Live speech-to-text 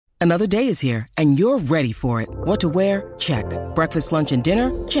Another day is here, and you're ready for it. What to wear? Check. Breakfast, lunch, and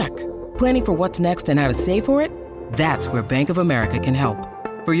dinner? Check. Planning for what's next and how to save for it? That's where Bank of America can help.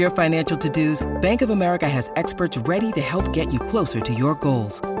 For your financial to-dos, Bank of America has experts ready to help get you closer to your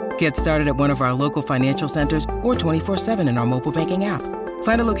goals. Get started at one of our local financial centers or 24/7 in our mobile banking app.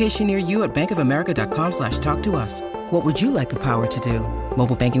 Find a location near you at bankofamerica.com/talktous. What would you like the power to do?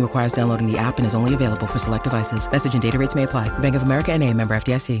 Mobile banking requires downloading the app and is only available for select devices. Message and data rates may apply. Bank of America N.A., member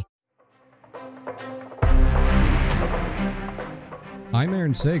FDIC. I'm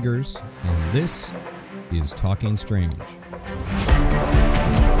Aaron Sagers, and this is Talking Strange.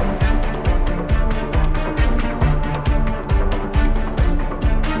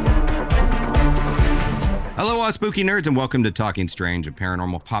 Hello, all spooky nerds, and welcome to Talking Strange, a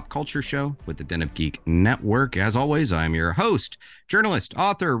paranormal pop culture show with the Den of Geek Network. As always, I'm your host, journalist,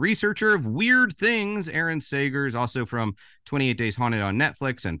 author, researcher of weird things, Aaron Sagers, also from 28 Days Haunted on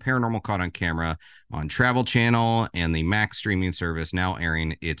Netflix and Paranormal Caught on Camera on Travel Channel and the Max streaming service, now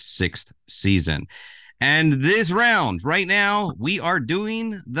airing its 6th season. And this round, right now, we are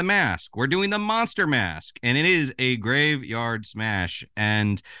doing The Mask. We're doing the Monster Mask, and it is a graveyard smash.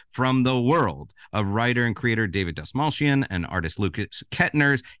 And from the world of writer and creator David Dastmalchian and artist Lucas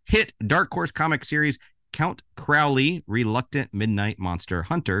Kettner's hit Dark Horse comic series, Count Crowley, Reluctant Midnight Monster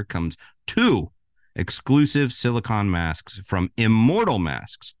Hunter, comes 2 exclusive silicone masks from Immortal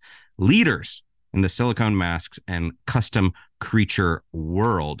Masks, leaders in the silicone masks and custom creature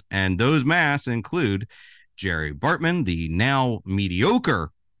world. And those masks include Jerry Bartman, the now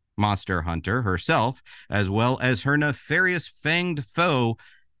mediocre monster hunter herself, as well as her nefarious fanged foe,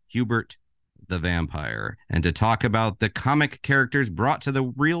 Hubert the vampire. And to talk about the comic characters brought to the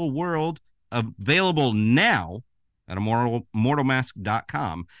real world, available now at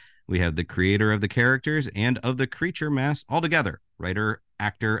immortalmask.com, we have the creator of the characters and of the creature masks all together, writer,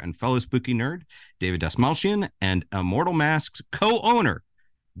 actor, and fellow spooky nerd David Dastmalchian, and Immortal Masks co-owner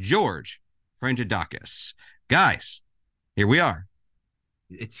George Frangidakis. Guys, here we are.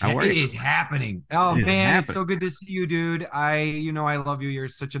 It is happening. Oh man, it's so good to see you, dude. I love you. You're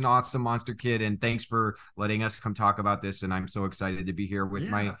such an awesome monster kid, and thanks for letting us come talk about this. And I'm so excited to be here with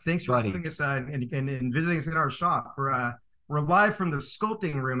my thanks buddy. For having us and visiting us in our shop. We're live from the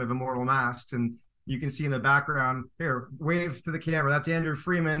sculpting room of Immortal Masks, and you can see in the background here, wave to the camera. That's Andrew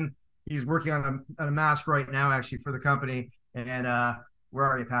Freeman. He's working on a mask right now, actually, for the company. And where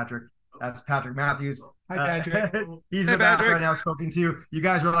are you, Patrick? That's Patrick Matthews. Hi, Patrick. He's in the back right now, smoking too. You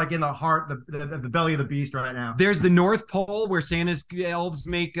guys are like in the heart, the belly of the beast right now. There's the North Pole where Santa's elves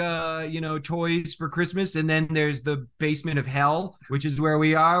make toys for Christmas, and then there's the basement of hell, which is where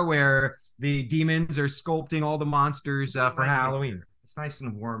we are, where the demons are sculpting all the monsters for Halloween. It's nice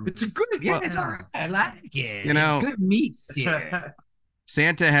and warm. It's good. Yeah, it's all right. I like it. It's good meats here.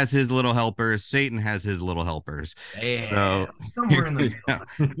 Santa has his little helpers. Satan has his little helpers. Yeah. So somewhere in the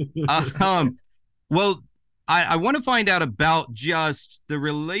middle. Well, I want to find out about just the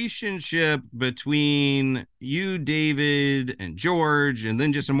relationship between you, David, and George, and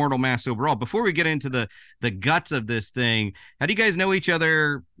then just Immortal Masks overall. Before we get into the guts of this thing, how do you guys know each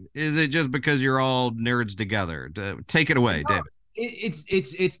other? Is it just because you're all nerds together? Take it away, David.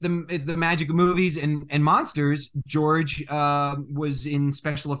 It's the magic of movies and monsters. George was in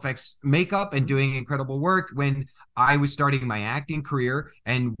special effects makeup and doing incredible work when I was starting my acting career,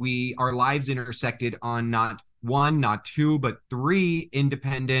 and our lives intersected on not 1, not 2, but 3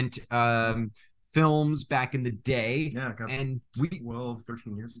 independent films back in the day. Yeah, and 12,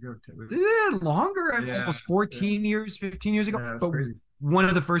 13 years ago. Longer, almost 14 years, 15 years ago. Yeah, but crazy. One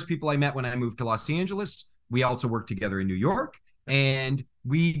of the first people I met when I moved to Los Angeles, we also worked together in New York. And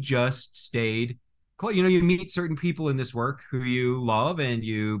we just stayed close. You meet certain people in this work who you love and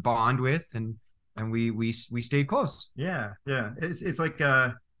you bond with, and we stayed close. Yeah. It's like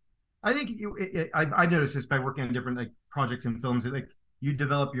I think I've noticed this by working on different projects and films. Like you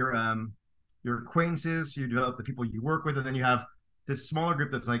develop your acquaintances, you develop the people you work with, and then you have this smaller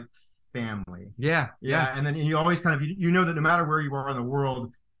group that's like family. Yeah. And then you always kind of you know that no matter where you are in the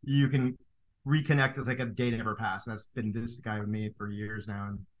world, you can reconnect. It's like a day never passed. That's been this guy with me for years now.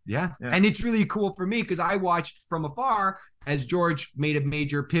 And yeah. And it's really cool for me because I watched from afar as George made a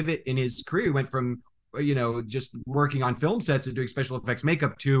major pivot in his career. He went from just working on film sets and doing special effects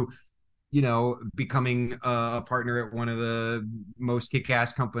makeup to becoming a partner at one of the most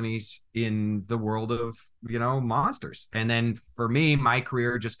kick-ass companies in the world of, monsters. And then for me, my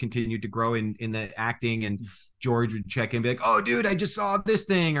career just continued to grow in the acting, and George would check in and be like, oh, dude, I just saw this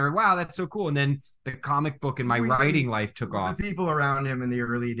thing, or wow, that's so cool. And then the comic book and my writing life took off. The people around him in the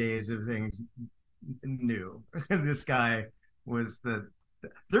early days of things knew this guy was the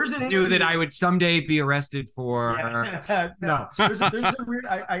there's an knew that I would someday be arrested for. No, there's a weird.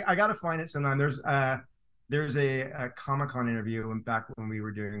 I gotta find it sometime. There's a Comic-Con interview back when we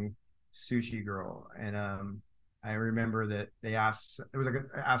were doing Sushi Girl, and I remember that they asked. It was like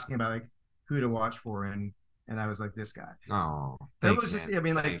asking about like who to watch for, and I was like this guy. Oh, thanks, it was just. Man. I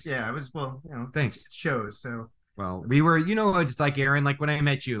mean, like, thanks. Yeah, it was thanks. Shows so. Well, we were, it's like Aaron, like when I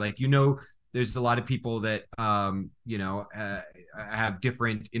met you, like, there's a lot of people that, have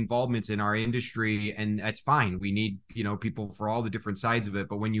different involvements in our industry, and that's fine. We need, people for all the different sides of it.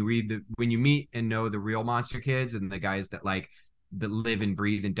 But when you meet and know the real Monster Kids and the guys that live and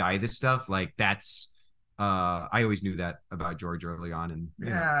breathe and die this stuff, like that's, I always knew that about George early on. And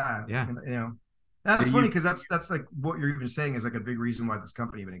that's funny because that's like what you're even saying is like a big reason why this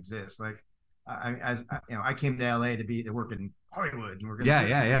company even exists. Like, I came to LA to work in Hollywood and work in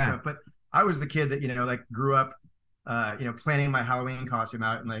stuff, but I was the kid that like grew up planning my Halloween costume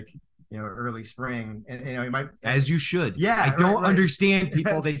out in like early spring, and as you should. I don't understand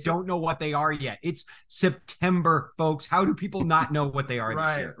people. They don't know what they are yet. It's September, folks. How do people not know what they are?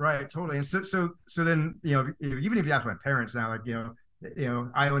 Right, totally. And so then even if you ask my parents now, like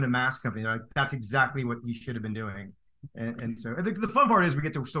I own a mask company, like that's exactly what you should have been doing. And so the fun part is we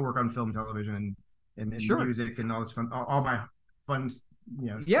get to still work on film, and television, and music and all this fun, all my fun, stuff.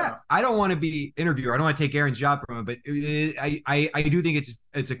 I don't want to be interviewer. I don't want to take Aaron's job from him, but I do think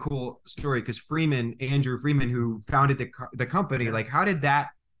it's a cool story because Andrew Freeman, who founded the company, like how did that?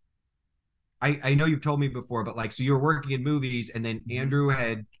 I know you've told me before, but like so you were working in movies, and then Andrew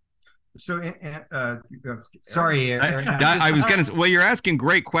had. So, sorry, Aaron. I was gonna. Well, you're asking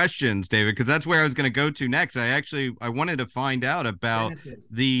great questions, David, because that's where I was gonna go to next. I wanted to find out about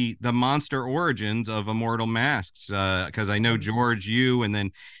the monster origins of Immortal Masks, because I know George, you, and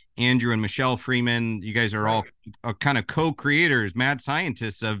then Andrew and Michelle Freeman. You guys are all kind of co-creators, mad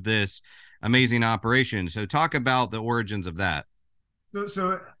scientists of this amazing operation. So, talk about the origins of that.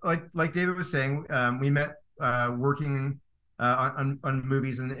 So like David was saying, we met working. On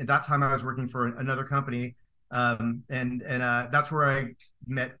movies, and at that time I was working for another company, and that's where I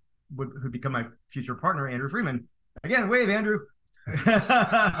met who'd become my future partner, Andrew Freeman. Again, wave, Andrew.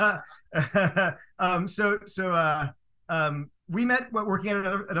 We met working at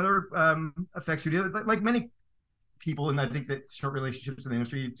another effects studio, like many people, and I think that start relationships in the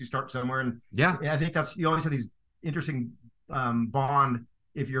industry, you start somewhere, and I think you always have these interesting bond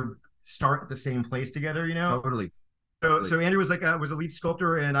if you start at the same place together, Totally. So Andrew was was a lead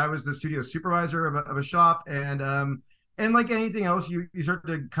sculptor, and I was the studio supervisor of a shop, and like anything else, you start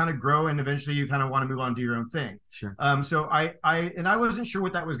to kind of grow, and eventually you kind of want to move on and do your own thing. Sure. So I wasn't sure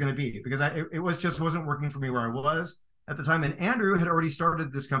what that was going to be because it wasn't working for me where I was at the time, and Andrew had already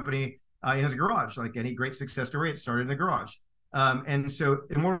started this company in his garage, like any great success story. It started in the garage, and so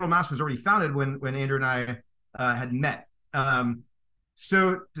Immortal Mask was already founded when Andrew and I had met.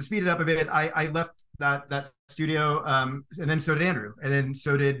 So to speed it up a bit, I left that studio, and then so did Andrew, and then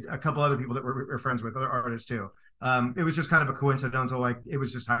so did a couple other people that we're friends with, other artists too. It was just kind of a coincidental, like it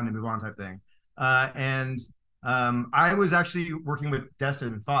was just time to move on type thing. I was actually working with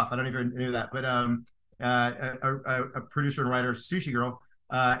Destin Pfaff. I don't even know that, but a producer and writer of Sushi Girl,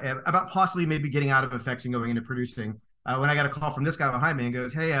 about possibly maybe getting out of effects and going into producing. When I got a call from this guy behind me and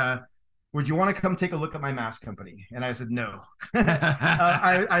goes, "Hey, would you want to come take a look at my mask company?" And I said, no.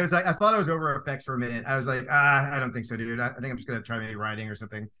 I was like, I thought I was over effects for a minute. I was like, I don't think so, dude. I think I'm just going to try maybe writing or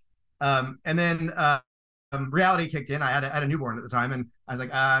something. And then reality kicked in. I had a newborn at the time, and I was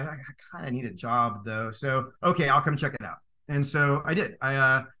like, I kind of need a job though. So, okay, I'll come check it out. And so I did.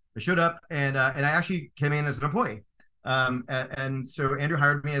 I showed up, and I actually came in as an employee. And so Andrew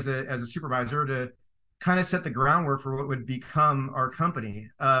hired me as a supervisor to kind of set the groundwork for what would become our company.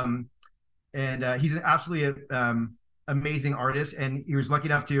 And he's an absolutely amazing artist, and he was lucky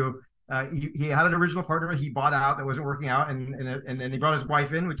enough to he had an original partner he bought out that wasn't working out, and then he brought his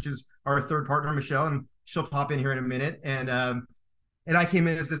wife in, which is our third partner, Michelle, and she'll pop in here in a minute. And I came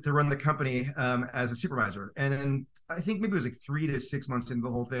in to run the company as a supervisor, and then I think maybe it was like 3 to 6 months into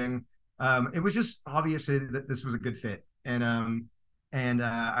the whole thing. It was just obvious that this was a good fit, and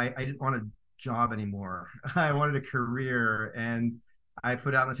I didn't want a job anymore. I wanted a career, and I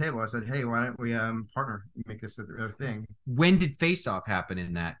put it out on the table. I said, "Hey, why don't we partner, make this a thing?" When did Face Off happen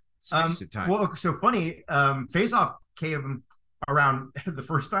in that space of time? Well, so funny. Face Off came around the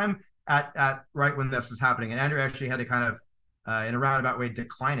first time at right when this was happening, and Andrew actually had to kind of, in a roundabout way,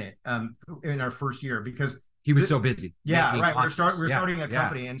 decline it in our first year because he was so busy. Yeah, right. We're starting a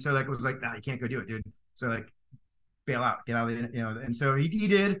company, and so it was like, "Nah, you can't go do it, dude." So bail out, get out of the, And so he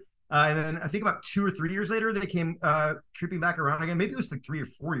did. And then I think about 2 or 3 years later, they came creeping back around again. Maybe it was like 3 or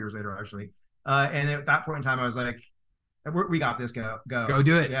 4 years later, actually. And at that point in time, I was like, we got this. Go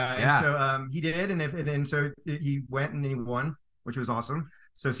do it. Yeah. And so he did, and so he went and he won, which was awesome.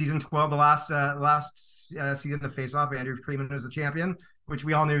 So season 12, the last season of Face Off, Andrew Freeman was the champion, which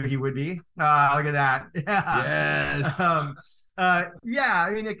we all knew he would be. Look at that. Yeah. Yes. Yeah.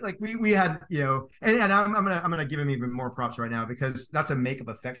 I mean, we had, and I'm gonna give him even more props right now, because that's a makeup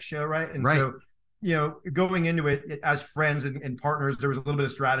effects show, right? And so, going into it as friends and partners, there was a little bit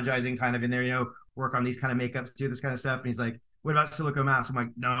of strategizing kind of in there, work on these kind of makeups, do this kind of stuff. And he's like, what about silicone masks? I'm like,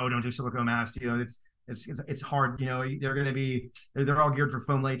 no, don't do silicone masks. It's hard. They're all geared for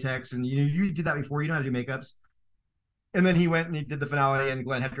foam latex, and you did that before. You know how to do makeups. And then he went and he did the finale, and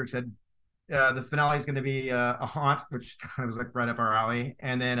Glenn Hendrick said, the finale is going to be a haunt, which kind of was like right up our alley.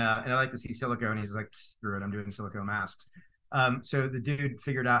 And then and I like to see silicone. He's like, screw it, I'm doing silicone masks. So the dude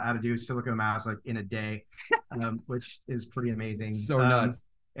figured out how to do silicone masks like in a day, which is pretty amazing. So nuts.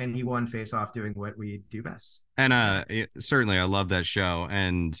 And he won Face Off doing what we do best. And certainly I love that show.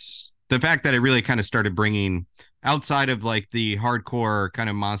 And the fact that it really kind of started bringing, outside of like the hardcore kind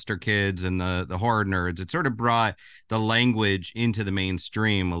of monster kids and the horror nerds, it sort of brought the language into the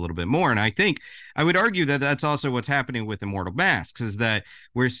mainstream a little bit more. And I think I would argue that that's also what's happening with Immortal Masks, is that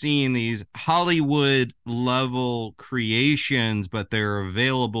we're seeing these Hollywood level creations, but they're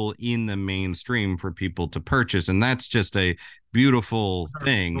available in the mainstream for people to purchase. And that's just a beautiful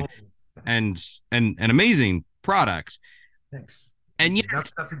thing, and amazing products. Thanks. And yeah,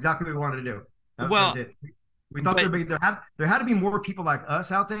 that's exactly what we wanted to do. Well, that's it. We thought there had to be more people like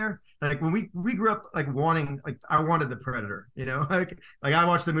us out there. Like when we grew up, like I wanted the Predator, like I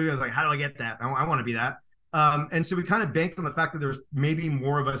watched the movie, I was like, how do I get that? I want to be that. And so we kind of banked on the fact that there's maybe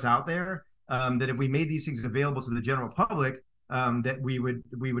more of us out there, that if we made these things available to the general public, that we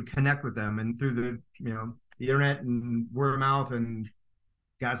would connect with them, and through the internet and word of mouth and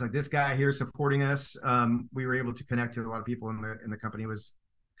guys like this guy here supporting us, we were able to connect to a lot of people, and the company was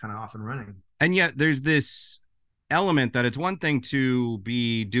kind of off and running. And yet there's this element that it's one thing to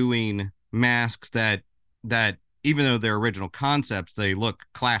be doing masks that even though they're original concepts, they look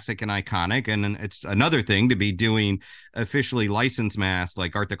classic and iconic, and it's another thing to be doing officially licensed masks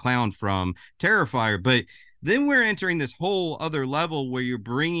like Art the Clown from Terrifier. But then we're entering this whole other level where you're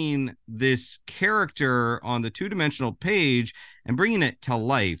bringing this character on the two-dimensional page and bringing it to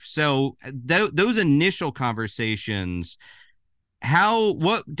life. So those initial conversations,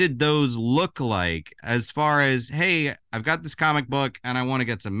 what did those look like as far as, hey, I've got this comic book and I want to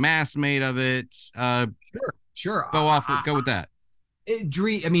get some masks made of it? Sure. Go with that.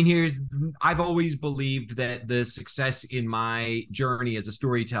 I've always believed that the success in my journey as a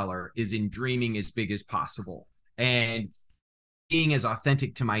storyteller is in dreaming as big as possible and being as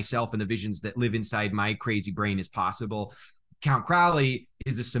authentic to myself and the visions that live inside my crazy brain as possible. Count Crowley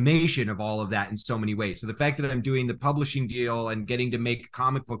is a summation of all of that in so many ways. So the fact that I'm doing the publishing deal and getting to make a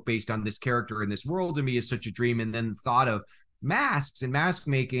comic book based on this character in this world to me is such a dream. And then the thought of masks and mask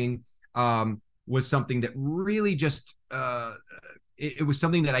making was something that really just it was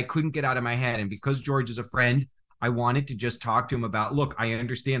something that I couldn't get out of my head. And because George is a friend, I wanted to just talk to him about, look, I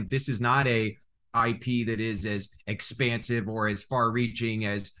understand this is not a IP that is as expansive or as far reaching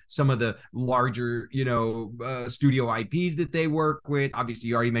as some of the larger, studio IPs that they work with. Obviously,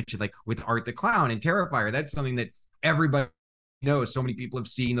 you already mentioned like with Art the Clown and Terrifier. That's something that everybody knows. So many people have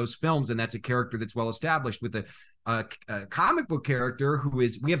seen those films, and that's a character that's well established. With a comic book character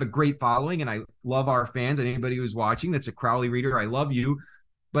we have a great following, and I love our fans and anybody who's watching that's a Crowley reader. I love you.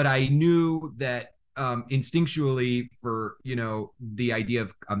 But I knew that instinctually for, the idea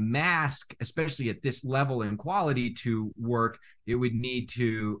of a mask, especially at this level and quality to work, it would need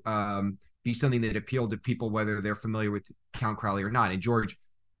to be something that appealed to people, whether they're familiar with Count Crowley or not. And George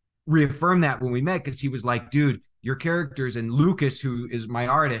reaffirmed that when we met, because he was like, dude, your characters, and Lucas, who is my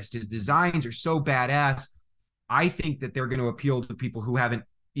artist, his designs are so badass. I think that they're going to appeal to people who haven't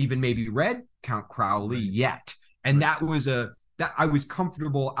even maybe read Count Crowley yet. And that I was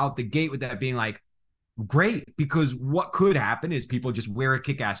comfortable out the gate with that being like, great, because what could happen is people just wear a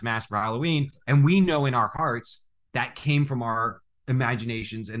kick-ass mask for Halloween, and we know in our hearts that came from our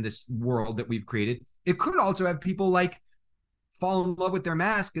imaginations and this world that we've created. It could also have people like fall in love with their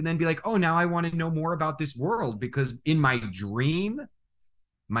mask and then be like, oh, now I want to know more about this world, because in my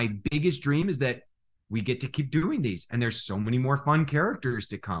biggest dream is that we get to keep doing these, and there's so many more fun characters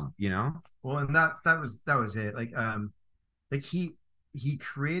to come, Well, and that was it. Like he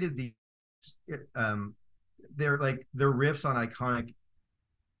created these they're riffs on iconic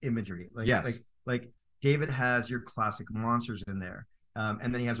imagery. Like David has your classic monsters in there.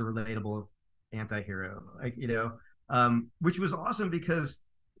 and then he has a relatable anti-hero, like, which was awesome because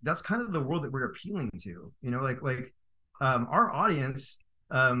that's kind of the world that we're appealing to, our audience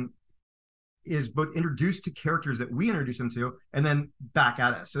is both introduced to characters that we introduce them to and then back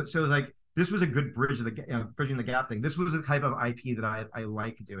at us. So like this was a good bridging the gap thing. This was a type of IP that I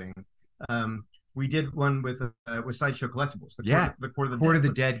like doing. We did one with Sideshow Collectibles, the Court of the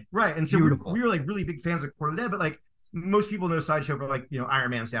Dead. Right. And so we were like really big fans of Court of the Dead, but like most people know Sideshow for like,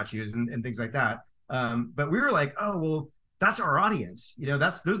 Iron Man statues and things like that. But we were like, oh, well, that's our audience.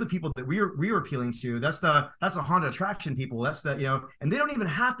 Those are the people that we were appealing to. That's the Honda attraction people. That's the, and they don't even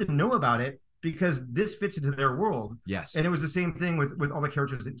have to know about it because this fits into their world. Yes. And it was the same thing with all the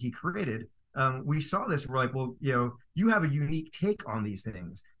characters that he created. We saw this. We're like, well, you have a unique take on these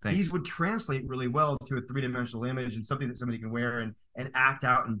things. Thanks. These would translate really well to a three-dimensional image and something that somebody can wear and act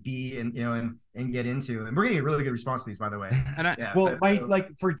out and be and get into. And we're getting a really good response to these, by the way. Like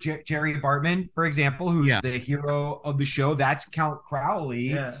for Jerry Bartman, for example, who's the hero of the show, that's Count Crowley.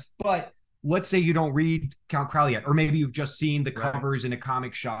 Yeah. But let's say you don't read Count Crowley yet, or maybe you've just seen the covers in a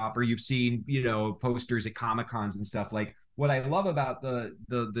comic shop, or you've seen posters at Comic Cons and stuff. Like, what I love about the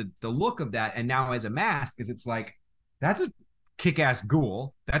look of that, and now as a mask, is it's like that's a kick-ass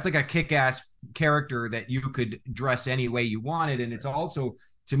ghoul. That's like a kick-ass character that you could dress any way you wanted, and it's also,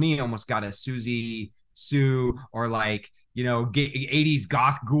 to me, almost got a Susie Sue or like 80s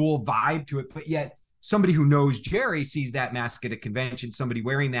goth ghoul vibe to it. But yet, somebody who knows Jerry sees that mask at a convention. Somebody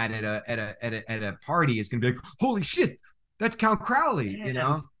wearing that at a party is going to be like, "Holy shit, that's Count Crowley!"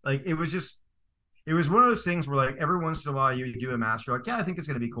 Like it was one of those things where like every once in a while you do a mask, you're like, yeah, I think it's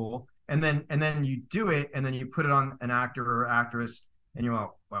gonna be cool, and then you do it, and then you put it on an actor or actress, and you're like,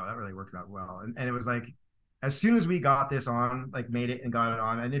 wow, that really worked out well. And it was like, as soon as we got this on, like made it and got it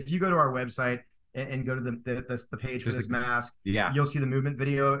on, and if you go to our website and go to the page for this mask, you'll see the movement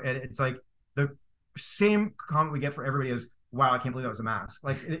video, and it's like the same comment we get for everybody is, wow, I can't believe that was a mask.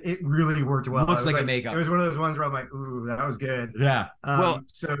 Like it really worked well. Looks like a makeup. It was one of those ones where I'm like, ooh, that was good. Yeah.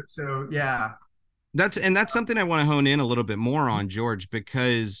 So yeah. That's something I want to hone in a little bit more on, George,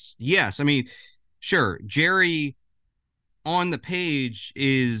 because yes, I mean, sure, Jerry on the page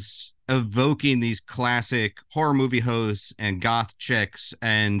is evoking these classic horror movie hosts and goth chicks,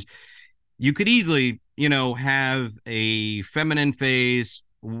 and you could easily, have a feminine face,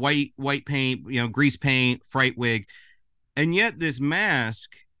 white paint, grease paint, fright wig, and yet this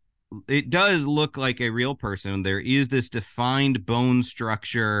mask, it does look like a real person. There is this defined bone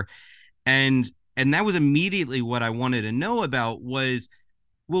structure, and that was immediately what I wanted to know about was,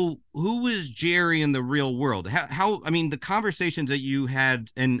 well, who was Jerry in the real world? How I mean, the conversations that you had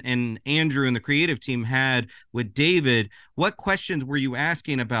and Andrew and the creative team had with David, what questions were you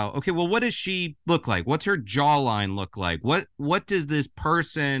asking about? Okay, well, what does she look like? What's her jawline look like? What does this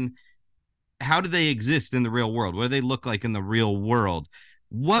person, how do they exist in the real world? What do they look like in the real world?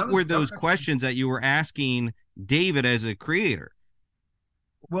 What were those questions that you were asking David as a creator?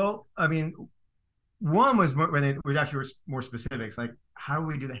 Well, I mean, one was when they actually were more specifics, like how do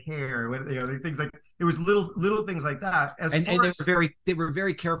we do the hair? Things like it was little things like that. They were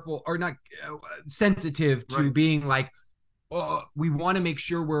very careful, or not sensitive to being like, oh, we want to make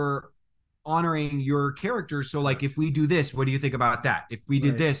sure we're honoring your character. So like, if we do this, what do you think about that? If we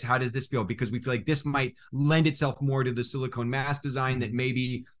did this, how does this feel? Because we feel like this might lend itself more to the silicone mask design that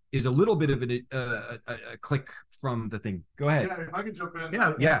maybe is a little bit of a click from the thing. Go ahead. Yeah, if I can jump in.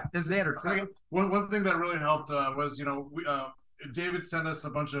 Yeah. This is Andrew. One thing that really helped was, David sent us a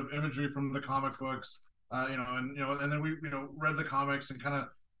bunch of imagery from the comic books, and then we, read the comics and kind of,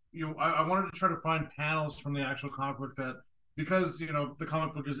 I wanted to try to find panels from the actual comic book that, because, the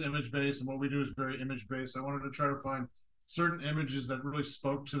comic book is image based and what we do is very image based. I wanted to try to find certain images that really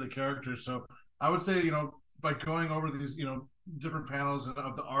spoke to the characters. So I would say, by going over these, different panels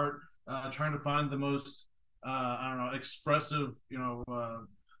of the art, trying to find the most, expressive,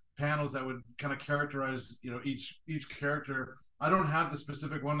 panels that would kind of characterize, each character. I don't have the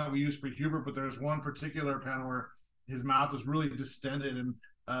specific one that we use for Hubert, but there's one particular panel where his mouth was really distended, and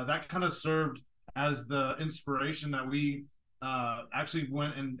that kind of served as the inspiration that we actually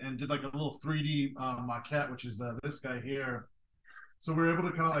went and did like a little 3D maquette, which is this guy here. So we're able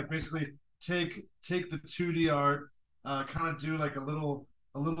to kind of like basically take the 2D art, kind of do like a little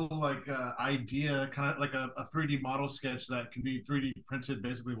like idea, kind of like a 3D model sketch that can be 3D printed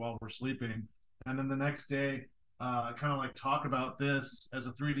basically while we're sleeping, and then the next day kind of like talk about this as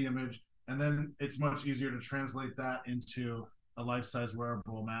a 3D image, and then it's much easier to translate that into a life-size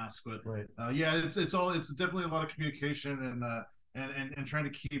wearable mask. But it's definitely a lot of communication and trying to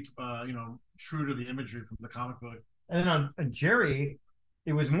keep true to the imagery from the comic book. And then on Jerry,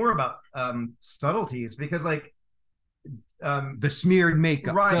 it was more about subtleties because like the smeared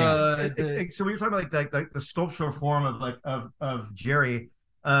makeup, right? So when you're talking about like the sculptural form of like of Jerry,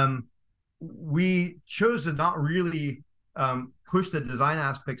 we chose to not really push the design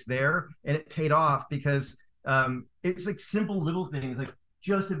aspects there, and it paid off because it's like simple little things like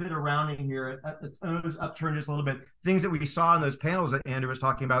just a bit of rounding here at the nose upturn just a little bit, things that we saw in those panels that Andrew was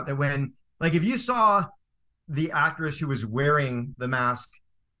talking about, that when like if you saw the actress who was wearing the mask,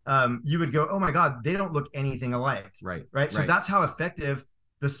 you would go, oh my god, they don't look anything alike, right? So that's how effective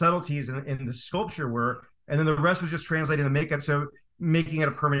the subtleties in the sculpture were, and then the rest was just translating the makeup, so making it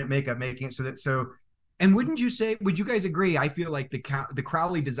a permanent makeup, making it so. And would you guys agree? I feel like the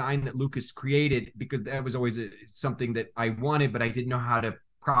Crowley design that Lucas created, because that was always something that I wanted, but I didn't know how to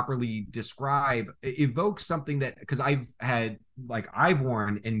properly describe, evokes something that, because I've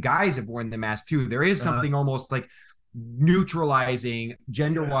worn, and guys have worn the mask too. There is something almost like neutralizing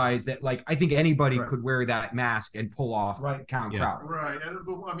gender-wise that like I think anybody could wear that mask and pull off Count Crowley. Right. And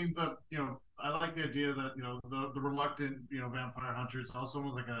I mean I like the idea that the reluctant vampire hunter is also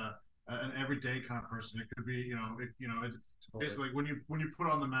almost like an everyday kind of person. It could be it's basically when you put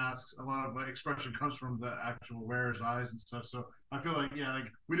on the masks, a lot of expression comes from the actual wearer's eyes and stuff. So I feel like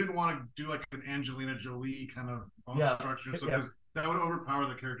we didn't want to do like an Angelina Jolie kind of bone structure, so because that would overpower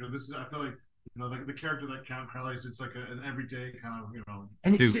the character. I feel like the character that Count Crowley is, it's like an everyday kind of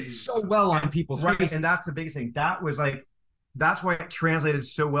and it sits so well on people's faces. And that's the biggest thing. That's why it translated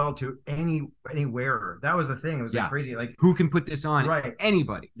so well to any wearer. That was the thing. It was like crazy. Like, who can put this on? Right.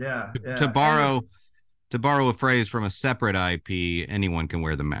 Anybody. Yeah. To borrow a phrase from a separate IP, anyone can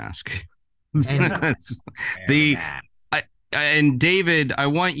wear the mask. And David, I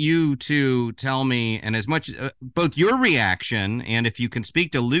want you to tell me, and as much both your reaction and if you can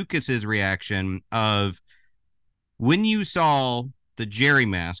speak to Lucas's reaction of when you saw the Jerry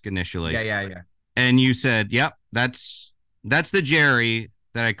mask initially. Yeah. And you said, "Yep, that's the Jerry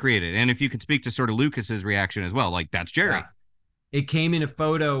that I created." And if you could speak to sort of Lucas's reaction as well, like that's Jerry. Yeah. It came in a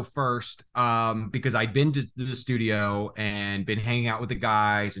photo first because I'd been to the studio and been hanging out with the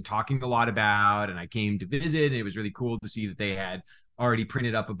guys and talking a lot about, and I came to visit, and it was really cool to see that they had already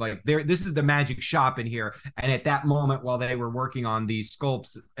printed up this is the magic shop in here. And at that moment, while they were working on these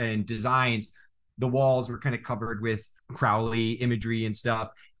sculpts and designs, the walls were kind of covered with Crowley imagery and stuff.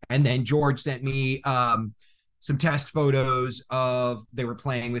 And then George sent me some test photos of they were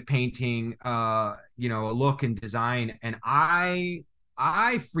playing with painting, a look and design. And I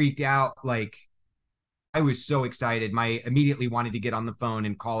freaked out. Like, I was so excited. I immediately wanted to get on the phone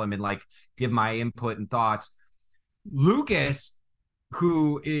and call him and like give my input and thoughts. Lucas,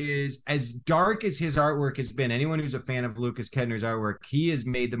 who is as dark as his artwork has been, anyone who's a fan of Lucas Kedner's artwork, he has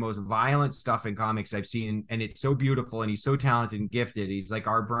made the most violent stuff in comics I've seen. And it's so beautiful, and he's so talented and gifted. He's like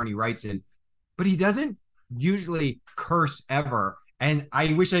our Bernie Wrightson, but he doesn't usually curse ever. And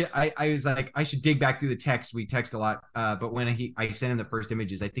I wish I was like, I should dig back through the text. We text a lot, but when I sent him the first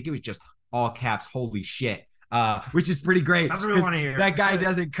images, I think it was just all caps, holy shit, which is pretty great. That's what we want to hear. That guy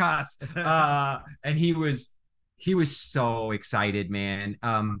doesn't cuss. And he was so excited, man.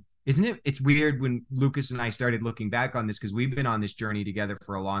 Isn't it? It's weird when Lucas and I started looking back on this, because we've been on this journey together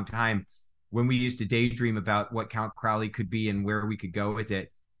for a long time, when we used to daydream about what Count Crowley could be and where we could go with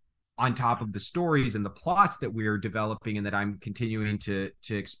it, on top of the stories and the plots that we're developing and that I'm continuing to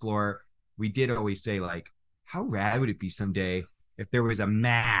explore. We did always say, like, how rad would it be someday if there was a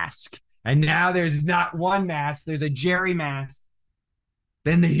mask? And now there's not one mask, there's a Jerry mask.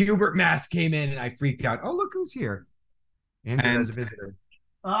 Then the Hubert mask came in and I freaked out. Oh, look who's here. Andrew as a visitor.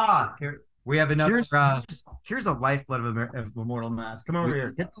 Here we have another. Here's a lifeblood of Immortal mask. Come over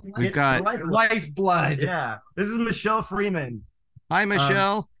here. We've got lifeblood. Yeah. This is Michelle Freeman. Hi,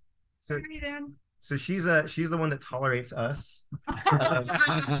 Michelle. So she's the one that tolerates us.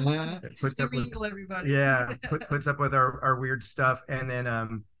 Puts up with everybody. Yeah, puts up with our weird stuff, and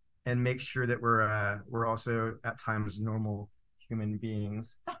then and makes sure that we're also at times normal human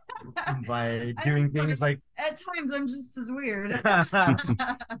beings by doing things like at times I'm just as weird.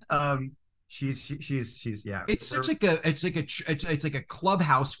 She's yeah. It's like a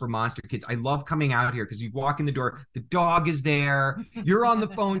clubhouse for monster kids. I love coming out here because you walk in the door, the dog is there, you're on the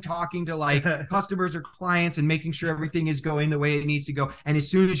phone talking to like customers or clients and making sure everything is going the way it needs to go. And as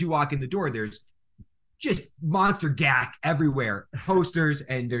soon as you walk in the door, there's just monster gack everywhere, posters,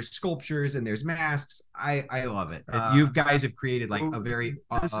 and there's sculptures and there's masks. I love it. You guys have created like a very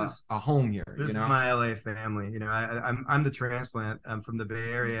a home here. This is my LA family. I'm the transplant. I'm from the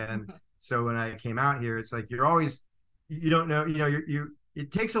Bay Area, and so when I came out here, it's like you don't know.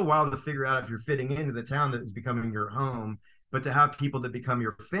 it takes a while to figure out if you're fitting into the town that is becoming your home, but to have people that become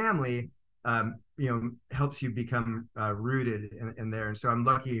your family, helps you become rooted in there. And so I'm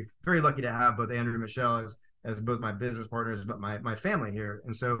very lucky to have both Andrew and Michelle as both my business partners, but my family here.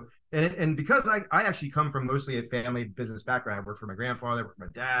 And so, and because I actually come from mostly a family business background, I worked for my grandfather, I worked for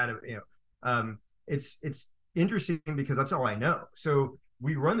my dad, it's interesting because that's all I know. So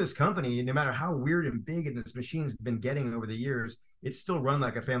we run this company, and no matter how weird and big and this machine's been getting over the years, it's still run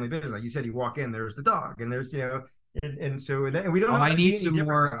like a family business. Like you said, you walk in, there's the dog, and there's, and we don't. I need some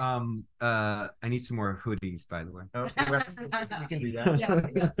more. I need some more hoodies, by the way. Oh, we can do that. Yeah,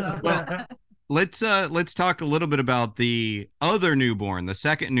 I guess so. Well, let's talk a little bit about the other newborn, the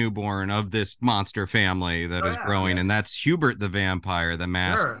second newborn of this monster family that is growing, and that's Hubert the vampire, the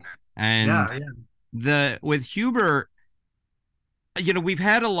mask. Sure. And with Hubert, we've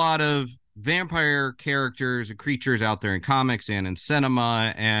had a lot of vampire characters and creatures out there in comics and in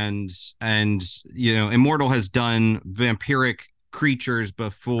cinema, and Immortal has done vampiric creatures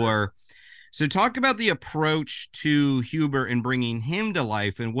before. So talk about the approach to Hubert and bringing him to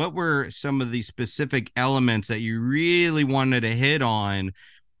life, and what were some of the specific elements that you really wanted to hit on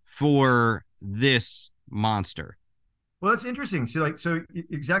for this monster? Well, that's interesting. So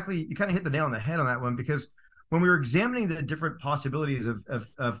exactly, you kind of hit the nail on the head on that one, because when we were examining the different possibilities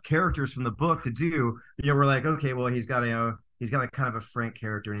of characters from the book to do, we're like, okay, well, he's got like kind of a Frank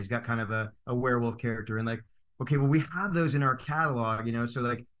character, and he's got kind of a werewolf character, and like, okay, well, we have those in our catalog, so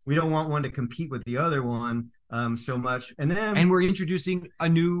like we don't want one to compete with the other one so much, and we're introducing a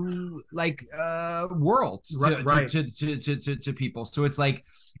new world to people. So it's like,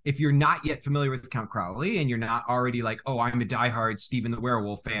 if you're not yet familiar with Count Crowley, and you're not already like, oh, I'm a diehard Stephen the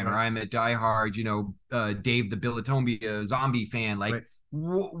Werewolf fan, or I'm a diehard Dave the Bilatombia zombie fan, like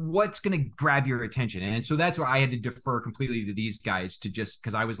what's gonna grab your attention? And so that's where I had to defer completely to these guys, to just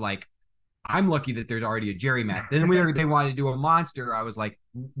because I was like, I'm lucky that there's already a Jerry Matt. Then when they wanted to do a monster, I was like,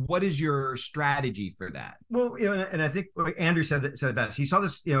 what is your strategy for that? Well, and I think Andrew said it best. He saw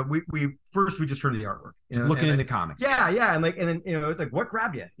this, we just turned to the artwork. Looking in the comics. Yeah. And then, it's like, what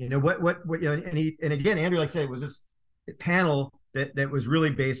grabbed you? And again, Andrew, like I said, it was this panel that was really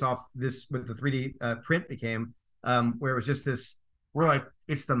based off this, what the 3D print became, where it was just this, we're like,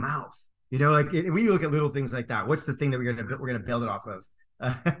 it's the mouth. We look at little things like that. What's the thing that we're gonna build it off of?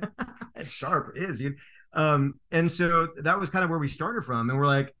 It's sharp, it is, dude. And so that was kind of where we started from, and we're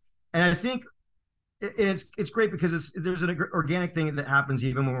like, and I think it's great because there's an organic thing that happens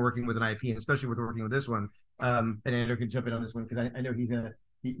even when we're working with an IP, and especially when we're working with this one. And Andrew can jump in on this one because I know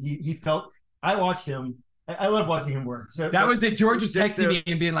he felt. I watched him. I love watching him work. So that was that George was texting me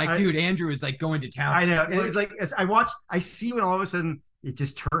and being like, dude, Andrew is like going to town. I know. It's like as I see when all of a sudden it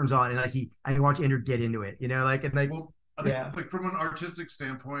just turns on, and like I watch Andrew get into it, Well, I think, like from an artistic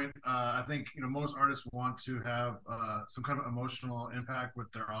standpoint, I think most artists want to have some kind of emotional impact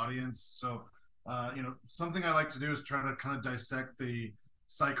with their audience. So, something I like to do is try to kind of dissect the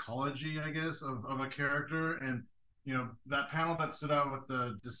psychology, I guess, of a character. And that panel that stood out with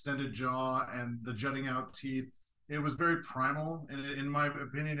the distended jaw and the jutting out teeth, it was very primal, and in my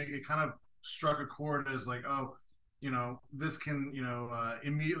opinion, it kind of struck a chord as like, oh, this can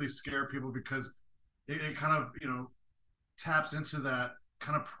immediately scare people because it kind of taps into that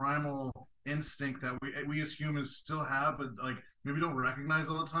kind of primal instinct that we as humans still have, but like maybe don't recognize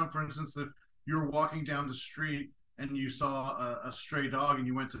all the time. For instance, if you're walking down the street and you saw a stray dog and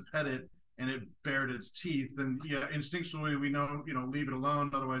you went to pet it and it bared its teeth, then instinctually we know, leave it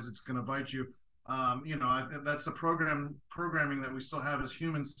alone, otherwise it's going to bite you. That's the programming that we still have as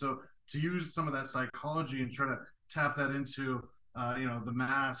humans. So to use some of that psychology and try to tap that into the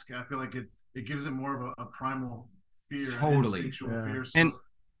mask, I feel like it gives it more of a primal fear, totally. Fear. So and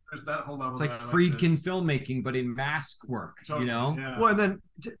there's that whole level. It's like Friedkin filmmaking, but in mask work. Totally. Yeah. Well, and then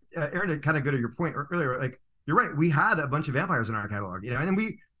Aaron, to kind of go to your point earlier, like you're right, we had a bunch of vampires in our catalog,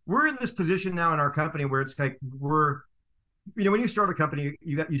 and we're in this position now in our company where it's like when you start a company,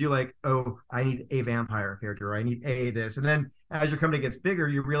 you do like, oh, I need a vampire character, or I need this, and then as your company gets bigger,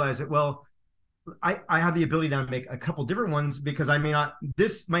 you realize that, well, I have the ability now to make a couple different ones because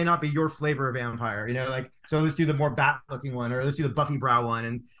this might not be your flavor of vampire, so let's do the more bat looking one, or let's do the Buffy brow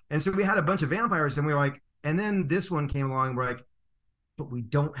one. And so we had a bunch of vampires, and we were like, and then this one came along, we're like, but we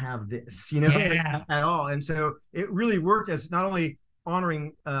don't have this, at all. And so it really worked as not only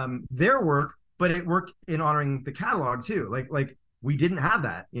honoring their work, but it worked in honoring the catalog too. Like we didn't have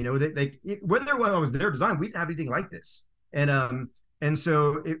that, whether it was their design, we didn't have anything like this. And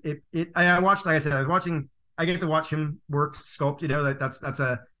so I watched, like I said, I get to watch him work, sculpt, that's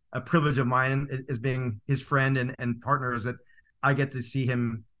a privilege of mine as being his friend and partner, is that I get to see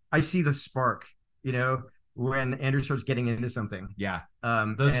him. I see the spark, when Andrew starts getting into something. Yeah.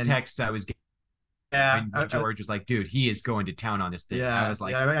 Those texts I was getting. Yeah, when George was like, dude, he is going to town on this thing. Yeah, I was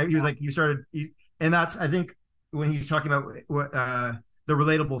like, he was like, and that's, I think, when he's talking about what the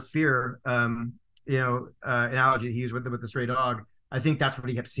relatable fear, analogy he used with the stray dog. I think that's what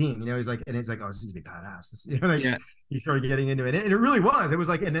he kept seeing. He's like, and it's like, oh, this is gonna be badass. He started getting into it, and it really was. It was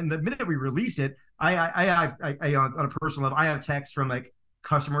like, and then the minute we release it, I on a personal level, I have texts from like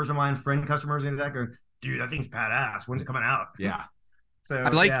customers of mine, friend customers, and that going, dude, that thing's badass. When's it coming out? Yeah. So I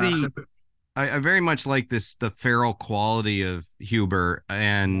like I very much like the feral quality of Huber,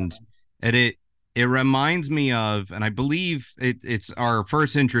 and it reminds me of, and I believe it's our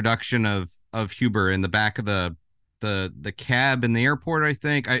first introduction of Huber in the back of the cab in the airport. I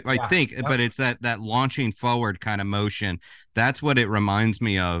think, but it's that launching forward kind of motion. That's what it reminds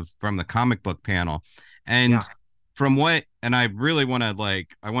me of from the comic book panel, and I really want to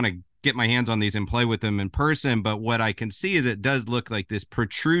get my hands on these and play with them in person. But what I can see is it does look like this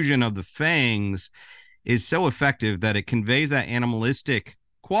protrusion of the fangs is so effective that it conveys that animalistic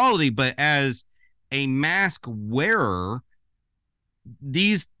quality. But as a mask wearer,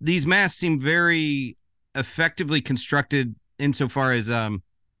 these masks seem very effectively constructed insofar as the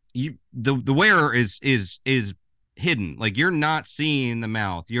wearer is hidden. Like, you're not seeing the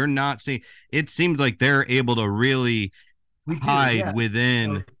mouth. You're not seeing. It seems like they're able to really hide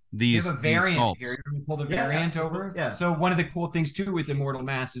within. We have a variant here. We pulled a variant over. Yeah. So one of the cool things too with Immortal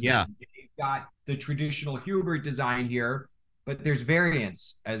Mask is that they've got the traditional Huber design here, but there's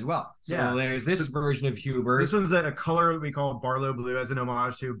variants as well. So there's this version of Huber. This one's a color we call Barlow blue, as an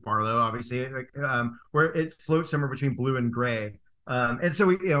homage to Barlow, obviously, where it floats somewhere between blue and gray. And so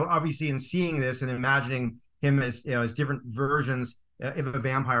we, obviously, in seeing this and imagining him as as different versions of a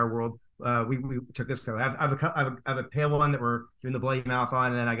vampire world. We took this color. I have a pale one that we're doing the bloody mouth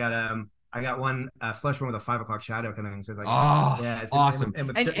on, and then I got one flesh one with a 5 o'clock shadow coming. So it's like, it's awesome.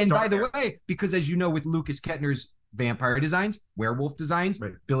 And by the way, because as you know, with Lucas Kettner's vampire designs, werewolf designs,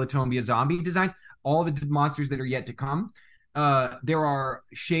 Bilatombia zombie designs, all the monsters that are yet to come, there are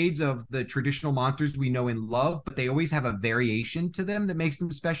shades of the traditional monsters we know and love, but they always have a variation to them that makes them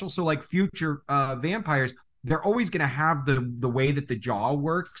special. So like future vampires, they're always going to have the way that the jaw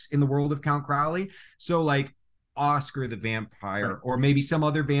works in the world of Count Crowley. So like Oscar the vampire, or maybe some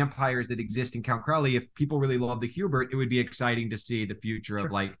other vampires that exist in Count Crowley, if people really love the Hubert, it would be exciting to see the future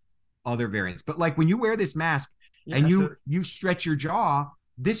of like other variants. But like when you wear this mask and you stretch your jaw,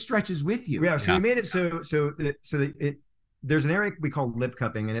 this stretches with you. Yeah. So we made it so that there's an area we call lip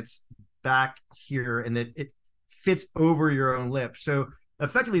cupping, and it's back here, and that it fits over your own lip. So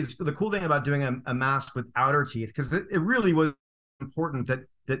effectively, the cool thing about doing a mask with outer teeth, because it really was important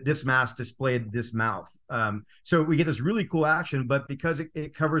that this mask displayed this mouth. So we get this really cool action, but because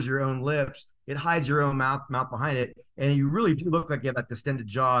it covers your own lips, it hides your own mouth behind it, and you really do look like you have that distended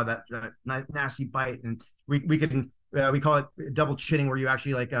jaw, that nasty bite. And we call it double chinning, where you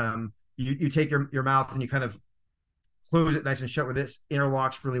actually like you take your mouth and you kind of close it nice and shut, where this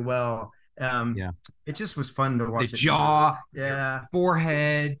interlocks really well. It just was fun to watch. The jaw,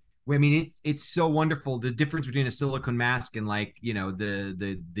 forehead. I mean, it's so wonderful. The difference between a silicone mask and like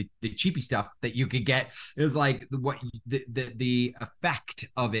the cheapy stuff that you could get is like the effect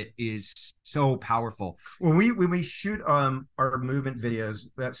of it is so powerful. When we shoot our movement videos,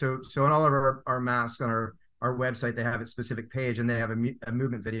 so on all of our masks on our website, they have a specific page and they have a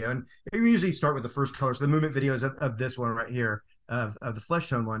movement video, and we usually start with the first color. So the movement videos of this one right here, of the flesh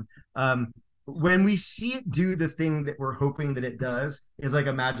tone one. When we see it do the thing that we're hoping that it does, is like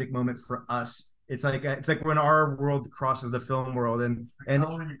a magic moment for us. It's like when our world crosses the film world, and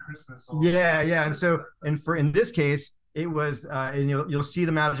Christmas. And so in this case, it was and you'll see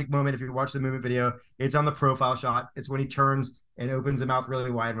the magic moment if you watch the movement video. It's on the profile shot. It's when he turns and opens the mouth really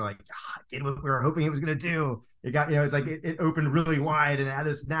wide, and we're like, it did what we were hoping it was gonna do. It got, it's like it opened really wide and it had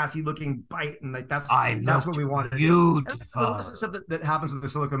this nasty looking bite, and like that's what we wanted. Beautiful. This stuff that happens with the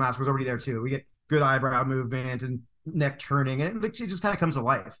silicone mask was already there too. We get good eyebrow movement and neck turning, and it just kind of comes to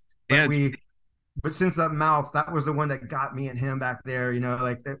life. But since that mouth, that was the one that got me and him back there.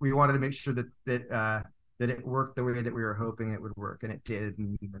 Like that, we wanted to make sure that it worked the way that we were hoping it would work, and it did.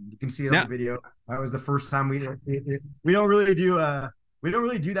 And you can see it on the video. That was the first time we don't really do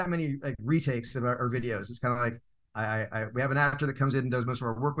that many like retakes of our videos. It's kind of like we have an actor that comes in and does most of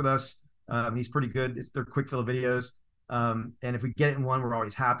our work with us. He's pretty good. They're quick fill videos. And if we get it in one, we're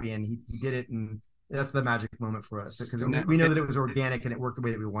always happy. And he did it, and that's the magic moment for us, because we know that it was organic and it worked the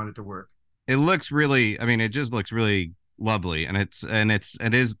way that we wanted it to work. It looks really, it just looks really lovely, and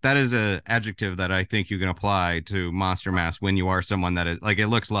that is a adjective that I think you can apply to Monster Mass when you are someone that is like, it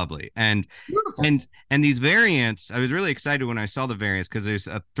looks lovely. And Beautiful. and these variants, I was really excited when I saw the variants, because there's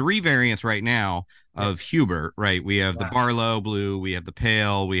 3 variants right now of Hubert, right? We have the Barlow blue, we have the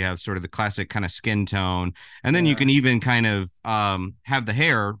pale, we have sort of the classic kind of skin tone, and then you can even kind of have the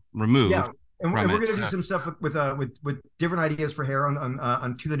hair removed. Yeah, and we're going to do some stuff with different ideas for hair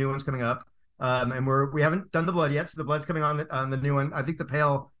on 2 of the new ones coming up. And we haven't done the blood yet, so the blood's coming on the new one. I think the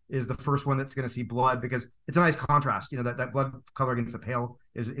pale is the first one that's going to see blood, because it's a nice contrast. That blood color against the pale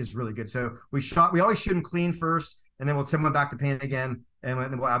is really good. So we always shoot them clean first, and then we'll send them back to paint again, and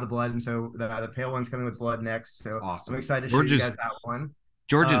then we'll add the blood. And so the pale one's coming with blood next. So awesome. I'm excited to show you guys that one.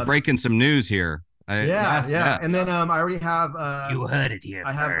 George is breaking some news here. Yeah. And then I already have you heard it here.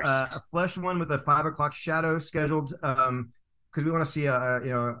 I have a flesh one with a 5 o'clock shadow scheduled. Because we want to see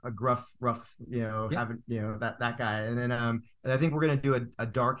a gruff, that guy, and then and I think we're gonna do a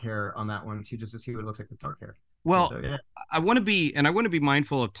dark hair on that one too, just to see what it looks like with dark hair. Well, so, yeah. I want to be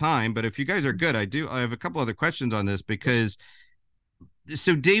mindful of time, but if you guys are good, I have a couple other questions on this, because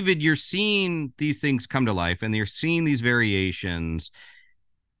so David, you're seeing these things come to life, and you're seeing these variations,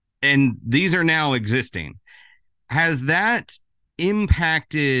 and these are now existing. Has that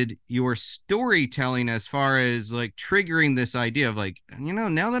impacted your storytelling as far as like triggering this idea of like,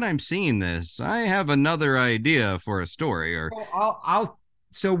 now that I'm seeing this, I have another idea for a story? Or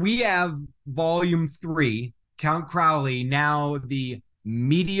so we have volume 3, Count Crowley, now the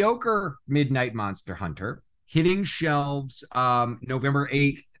mediocre Midnight Monster Hunter, hitting shelves November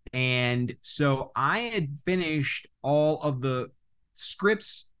 8th. And so I had finished all of the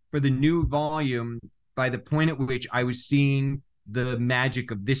scripts for the new volume by the point at which I was seeing the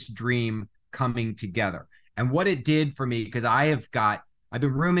magic of this dream coming together. And what it did for me, because I've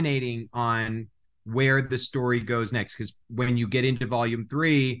been ruminating on where the story goes next, because when you get into volume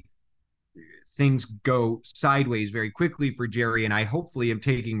 3, things go sideways very quickly for Jerry, and I hopefully am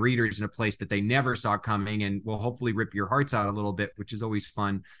taking readers in a place that they never saw coming, and will hopefully rip your hearts out a little bit, which is always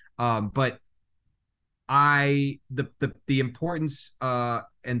fun. But the importance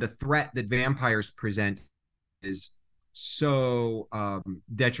and the threat that vampires present is so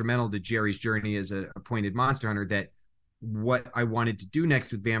detrimental to Jerry's journey as a appointed monster hunter, that what I wanted to do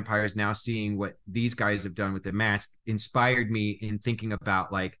next with vampires, now seeing what these guys have done with the mask, inspired me in thinking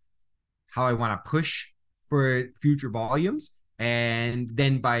about like how I want to push for future volumes. And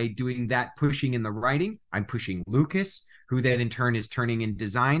then by doing that pushing in the writing, I'm pushing Lucas, who then in turn is turning in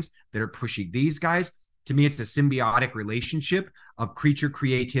designs that are pushing these guys. To me, it's a symbiotic relationship of creature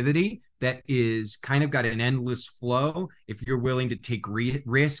creativity that is kind of got an endless flow. If you're willing to take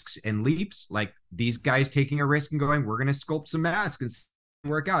risks and leaps, like these guys taking a risk and going, we're going to sculpt some masks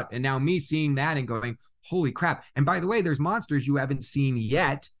and work out. And now me seeing that and going, holy crap. And by the way, there's monsters you haven't seen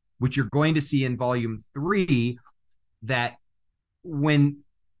yet, which you're going to see in volume 3, that when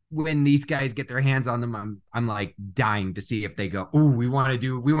these guys get their hands on them, I'm like dying to see if they go, ooh, we want to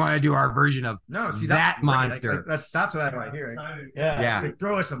do our version of that monster. Like, that's what I want to hear. Yeah. Like,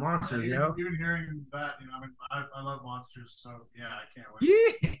 throw us some monsters, Even hearing that, I love monsters, so yeah, I can't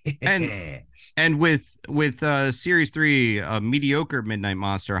wait. And with series 3, mediocre Midnight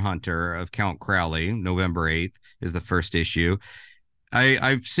Monster Hunter of Count Crowley, November 8th is the first issue.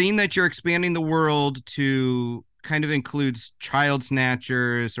 I've seen that you're expanding the world to kind of includes child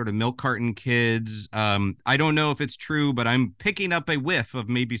snatchers, sort of milk carton kids. I don't know if it's true, but I'm picking up a whiff of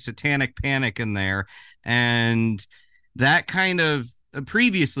maybe satanic panic in there. And that kind of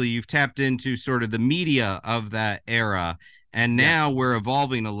previously you've tapped into sort of the media of that era. And now we're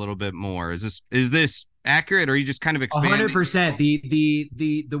evolving a little bit more. Is this accurate, or are you just kind of expanding? 100%.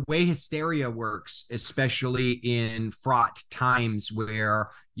 The way hysteria works, especially in fraught times where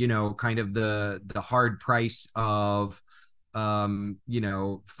kind of the hard price of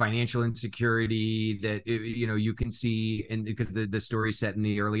financial insecurity that you can see, and because the story set in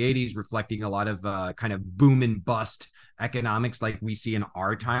the early 80s, reflecting a lot of kind of boom and bust economics like we see in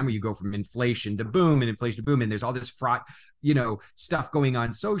our time, where you go from inflation to boom and inflation to boom, and there's all this fraught stuff going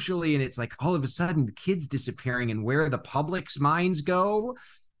on socially, and it's like all of a sudden the kids disappearing, and where the public's minds go,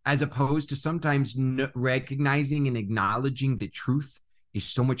 as opposed to sometimes recognizing and acknowledging the truth is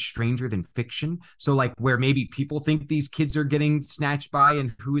so much stranger than fiction. So like where maybe people think these kids are getting snatched by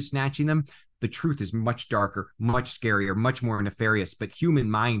and who is snatching them, the truth is much darker, much scarier, much more nefarious, but human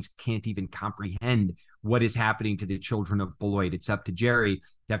minds can't even comprehend what is happening to the children of Beloit. It's up to Jerry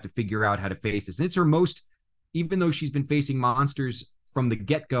to have to figure out how to face this. And it's her most, even though she's been facing monsters from the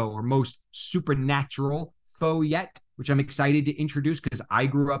get-go, her most supernatural foe yet, which I'm excited to introduce because I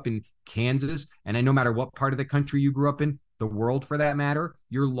grew up in Kansas, and I no matter what part of the country you grew up in, the world for that matter,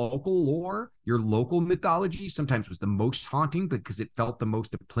 your local lore, your local mythology sometimes was the most haunting because it felt the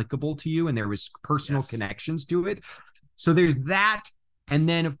most applicable to you and there was personal connections to it. So there's that. And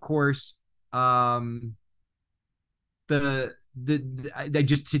then of course, just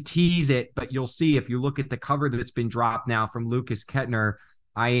to tease it, but you'll see if you look at the cover that's been dropped now from Lucas Kettner,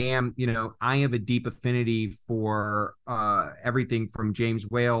 I have a deep affinity for everything from James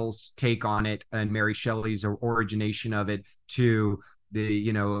Whale's take on it and Mary Shelley's origination of it to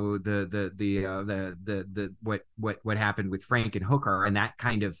what happened with Frank and Hooker and that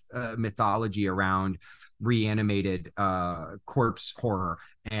kind of mythology around reanimated corpse horror.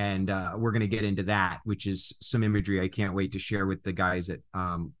 And we're going to get into that, which is some imagery I can't wait to share with the guys at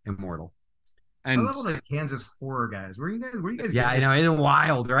Immortal. And I love all the Kansas horror guys. Where you guys? Yeah, I know, it's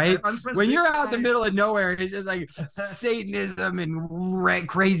wild, right? When you're out in the middle of nowhere, it's just like Satanism and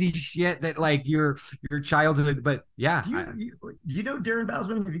crazy shit that like your childhood. But yeah, do you know Darren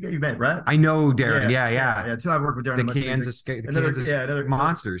Bousman? You met, right? I know Darren. Yeah. So I've worked with Darren. The Kansas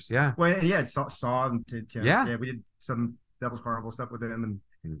monsters. Yeah. Well, yeah, Saw and yeah, we did some Devil's Carnival stuff with him and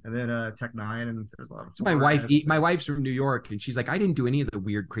then Tech Nine, and there's a lot of. So my wife's from New York, and she's like, I didn't do any of the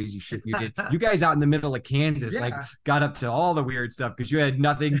weird, crazy shit you did. You guys out in the middle of Kansas, like, got up to all the weird stuff because you had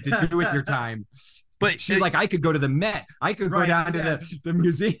nothing to do with your time. But she's like, I could go to the Met, I could go down to the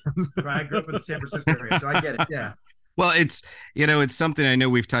museums. Right, I grew up in the San Francisco area, so I get it. Yeah. Well, it's something I know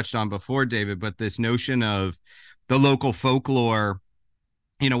we've touched on before, David, but this notion of the local folklore.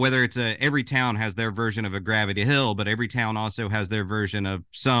 Whether it's every town has their version of a Gravity Hill, but every town also has their version of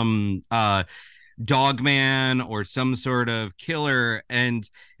some dogman or some sort of killer. And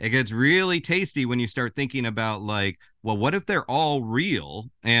it gets really tasty when you start thinking about like, well, what if they're all real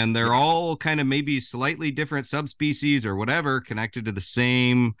and they're all kind of maybe slightly different subspecies or whatever connected to the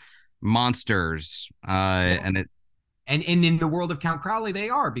same monsters. And in the world of Count Crowley, they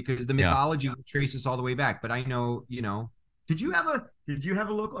are, because the mythology traces all the way back. But I know, Did you have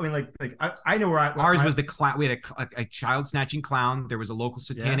a local? I mean, like I know where ours was the clown. We had a child snatching clown. There was a local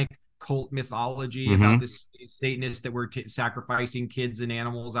satanic cult mythology about this Satanists that were sacrificing kids and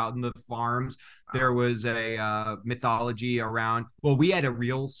animals out in the farms. There was a mythology around. Well, we had a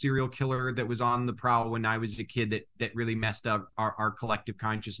real serial killer that was on the prowl when I was a kid that really messed up our collective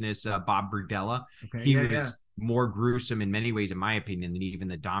consciousness. Bob Burdella. Okay, he was more gruesome in many ways, in my opinion, than even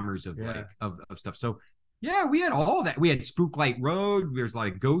the Dahmers of stuff. So. Yeah, we had all that. We had Spooklight Road. There's a lot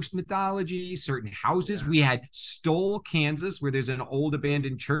of ghost mythology, certain houses. We had Stoll, Kansas, where there's an old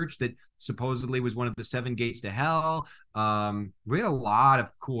abandoned church that supposedly was one of the 7 gates to hell. We had a lot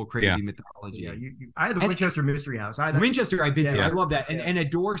of cool, crazy mythology. Yeah, I had the Winchester Mystery House. Winchester, I've been to. I love that. And a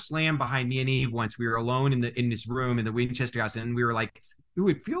door slammed behind me and Eve once. We were alone in this room in the Winchester House, and we were like, ooh,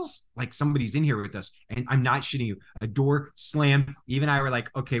 it feels like somebody's in here with us. And I'm not shitting you. A door slammed. Even I were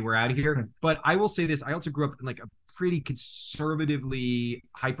like, okay, we're out of here. But I will say this. I also grew up in like a pretty conservatively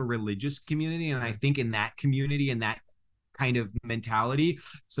hyper-religious community. And I think in that community and that kind of mentality,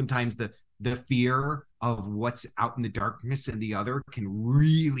 sometimes the fear of what's out in the darkness and the other can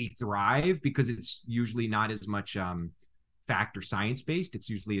really thrive because it's usually not as much fact or science-based. It's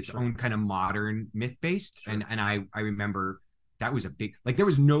usually its own kind of modern myth-based. And I remember that was a big, like, there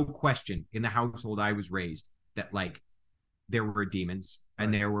was no question in the household I was raised that like there were demons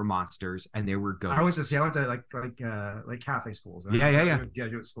and there were monsters and there were ghosts. I went to like Catholic schools. Yeah.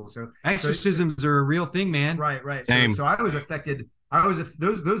 Jesuit schools. So exorcisms are a real thing, man. Right. So I was affected.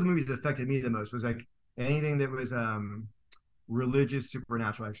 Those movies that affected me the most was like anything that was religious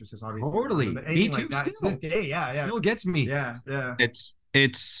supernatural exorcism. Obviously, totally. Me too. Like still, to this day, still gets me. Yeah.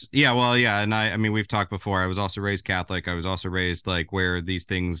 And I mean, we've talked before. I was also raised Catholic. I was also raised like where these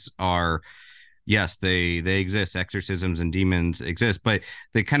things are. Yes, they exist. Exorcisms and demons exist. But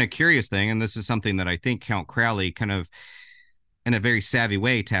the kind of curious thing, and this is something that I think Count Crowley kind of in a very savvy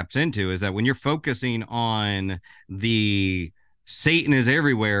way taps into, is that when you're focusing on the Satan is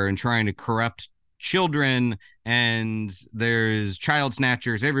everywhere and trying to corrupt children, and there's child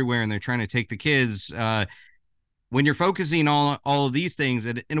snatchers everywhere and they're trying to take the kids, when you're focusing on all of these things,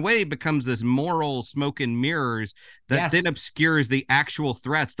 it in a way becomes this moral smoke and mirrors that then obscures the actual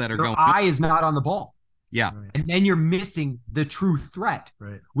threats that are Your going on. Your eye is not on the ball. Yeah. And then you're missing the true threat,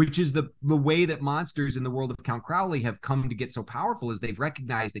 right? Which is the way that monsters in the world of Count Crowley have come to get so powerful, is they've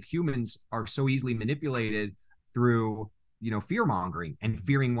recognized that humans are so easily manipulated through, fear mongering and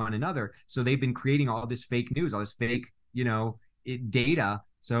fearing one another. So they've been creating all this fake news, all this fake, data.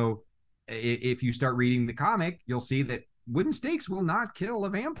 So if you start reading the comic, you'll see that wooden stakes will not kill a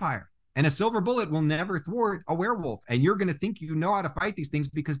vampire. And a silver bullet will never thwart a werewolf. And you're going to think you know how to fight these things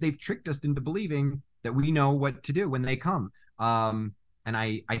because they've tricked us into believing that we know what to do when they come. And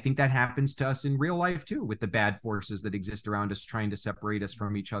I think that happens to us in real life too, with the bad forces that exist around us, trying to separate us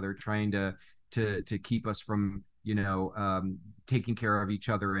from each other, trying to keep us from, taking care of each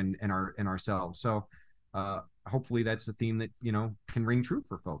other and ourselves. So hopefully that's the theme that, can ring true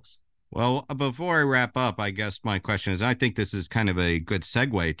for folks. Well, before I wrap up, I guess my question is, I think this is kind of a good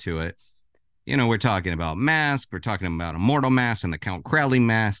segue to it. We're talking about masks, we're talking about Immortal Mask and the Count Crowley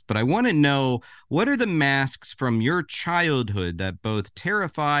mask, but I want to know, what are the masks from your childhood that both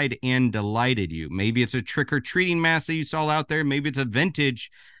terrified and delighted you? Maybe it's a trick-or-treating mask that you saw out there. Maybe it's a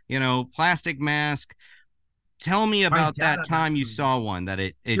vintage, plastic mask. Tell me about that time you saw one that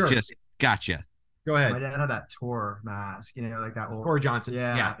it Sure. just got you. Go ahead. My dad had that Tor mask, like that old Tor Johnson.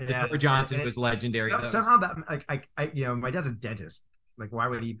 Yeah. Tor Johnson was legendary. Somehow that, my dad's a dentist. Like, why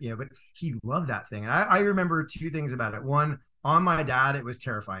would he? But he loved that thing. And I remember two things about it. One, on my dad, it was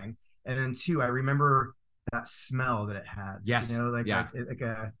terrifying, and then two, I remember that smell that it had. Yes.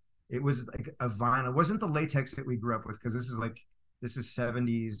 It was like a vinyl. It wasn't the latex that we grew up with, because this is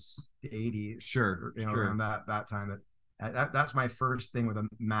 70s, 80s. Sure. Around that time. That's my first thing with a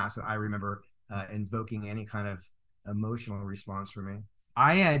mask that I remember invoking any kind of emotional response for me.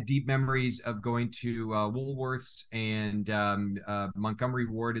 I had deep memories of going to Woolworths and Montgomery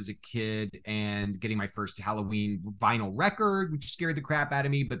Ward as a kid and getting my first Halloween vinyl record, which scared the crap out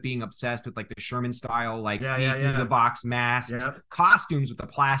of me, but being obsessed with like the Sherman style, the box masks, costumes with the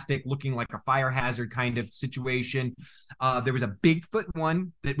plastic looking like a fire hazard kind of situation. There was a Bigfoot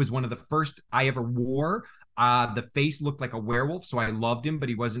one that was one of the first I ever wore. The face looked like a werewolf, so I loved him, but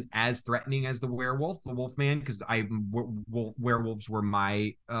he wasn't as threatening as the Wolfman, because werewolves were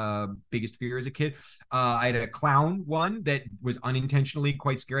my biggest fear as a kid. I had a clown one that was unintentionally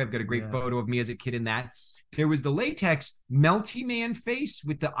quite scary. I've got a great photo of me as a kid in that. There was the latex Melty Man face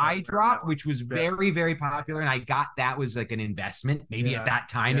with the eye drop, which was very, very popular, and I got that was like an investment. Maybe at that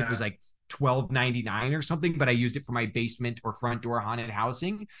time it was like $12.99 or something, but I used it for my basement or front door haunted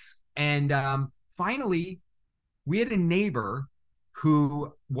housing. And finally, we had a neighbor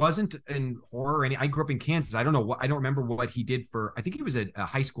who wasn't in horror. I grew up in Kansas. I don't remember what he did I think he was a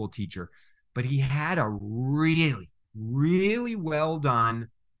high school teacher, but he had a really, really well done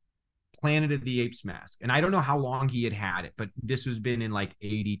Planet of the Apes mask. And I don't know how long he had it, but this was been in like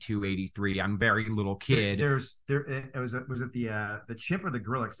 82, 83. I'm a very little kid. Was it the chimp or the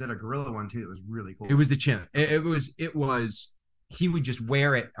gorilla? Because they had a gorilla one too that was really cool. It was the chimp. It was he would just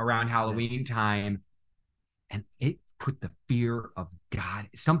wear it around Halloween time, and it put the fear of God.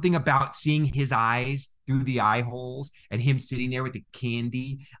 Something about seeing his eyes through the eye holes and him sitting there with the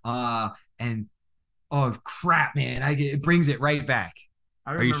candy. And oh crap, man! It brings it right back.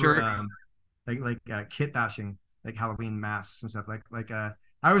 I remember, Are you sure? Kit bashing, like Halloween masks and stuff.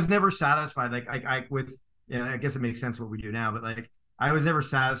 I was never satisfied. I guess it makes sense what we do now, but I was never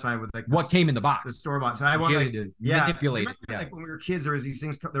satisfied with what came in the box, the store bought. So I wanted to manipulate it. Yeah. When we were kids, there was these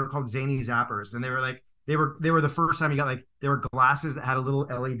things. They were called zany zappers, and they were the first time you got they were glasses that had a little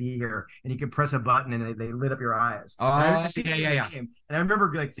LED here, and you could press a button and they lit up your eyes. Oh, yeah. And I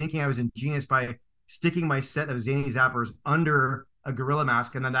remember thinking I was ingenious by sticking my set of zany zappers under a gorilla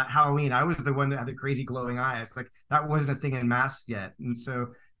mask, and then that Halloween I was the one that had the crazy glowing eyes. That wasn't a thing in masks yet, and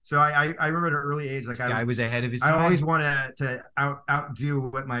so I remember at an early age, I was ahead of his time. I always wanted to outdo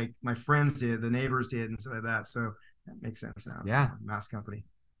what my friends did, the neighbors did, and stuff like that. So that makes sense now. Yeah, mask company.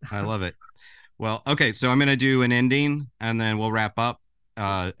 I love it. Well, okay, so I'm going to do an ending, and then we'll wrap up,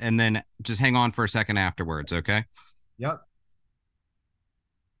 and then just hang on for a second afterwards, okay? Yep.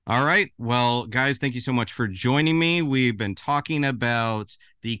 All right. Well, guys, thank you so much for joining me. We've been talking about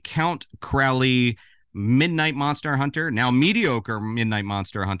the Count Crowley Midnight Monster Hunter, now mediocre Midnight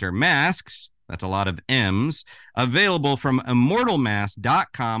Monster Hunter masks. That's a lot of M's. Available from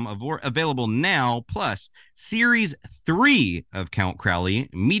immortalmask.com. Available now. Plus, Series 3 of Count Crowley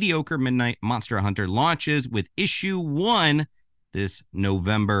Mediocre Midnight Monster Hunter launches with issue 1 this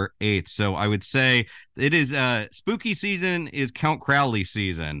November 8th. So I would say it is spooky season is Count Crowley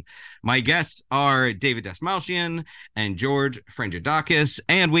season. My guests are David Dastmalchian and George Frangidakis,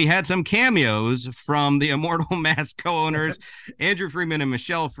 and we had some cameos from the Immortal Mask co-owners, Andrew Freeman and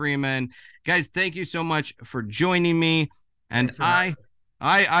Michelle Freeman. Guys, thank you so much for joining me. And I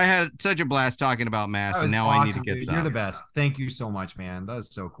had such a blast talking about masks, and now awesome, I need to get some. You're the best. Thank you so much, man. That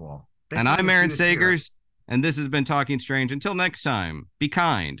was so cool. And I'm Aaron Sagers. And this has been Talking Strange. Until next time, be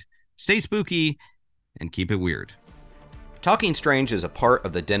kind, stay spooky, and keep it weird. Talking Strange is a part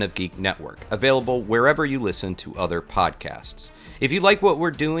of the Den of Geek network, available wherever you listen to other podcasts. If you like what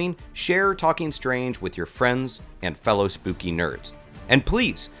we're doing, share Talking Strange with your friends and fellow spooky nerds. And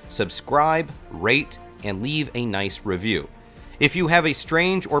please subscribe, rate, and leave a nice review. If you have a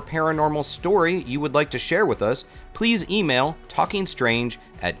strange or paranormal story you would like to share with us, please email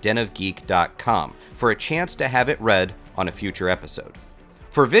talkingstrange@denofgeek.com for a chance to have it read on a future episode.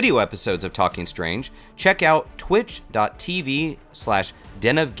 For video episodes of Talking Strange, check out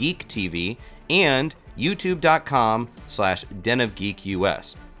twitch.tv/denofgeektv and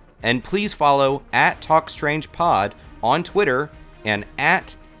youtube.com/denofgeekus. And please follow @TalkStrangePod on Twitter and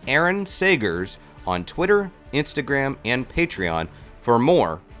 @Aaron Sagers on Twitter, Instagram, and Patreon for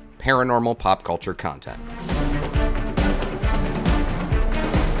more paranormal pop culture content.